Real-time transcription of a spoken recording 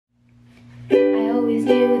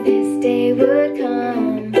knew this day would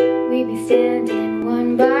come. We'd be standing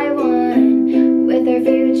one by one, with our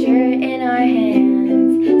future in our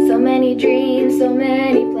hands. So many dreams, so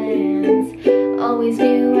many plans. Always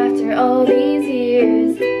knew after all these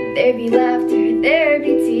years, there'd be laughter, there'd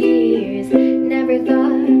be tears. Never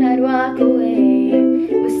thought I'd walk away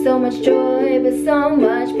with so much joy, but so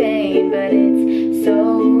much pain. But it's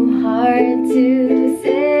so hard to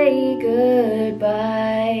say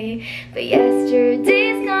goodbye. But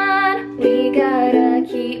yesterday's gone, we gotta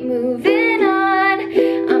keep moving on.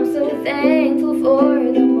 I'm so thankful for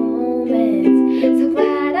the moments, so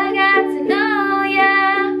glad I got to know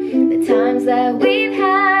ya. The times that we've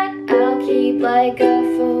had, I'll keep like a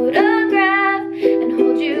photograph and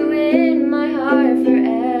hold you in my heart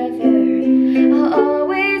forever. I'll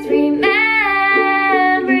always remember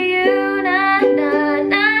you. Na na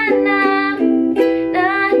na na, na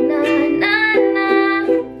na na na,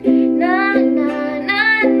 na na na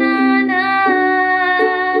na na.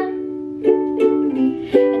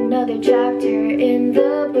 Another chapter in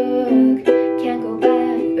the book, can't go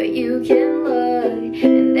back but you can look,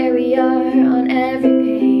 and there we are on every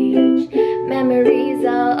page. Memories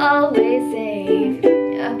I'll always save,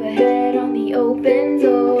 up ahead on the open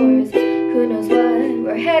doors. Who knows what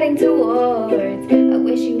we're heading towards. I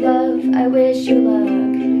wish you love, I wish you luck.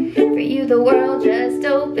 For you the world just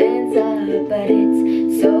opens up, but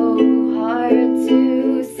it's so hard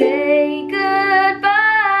to say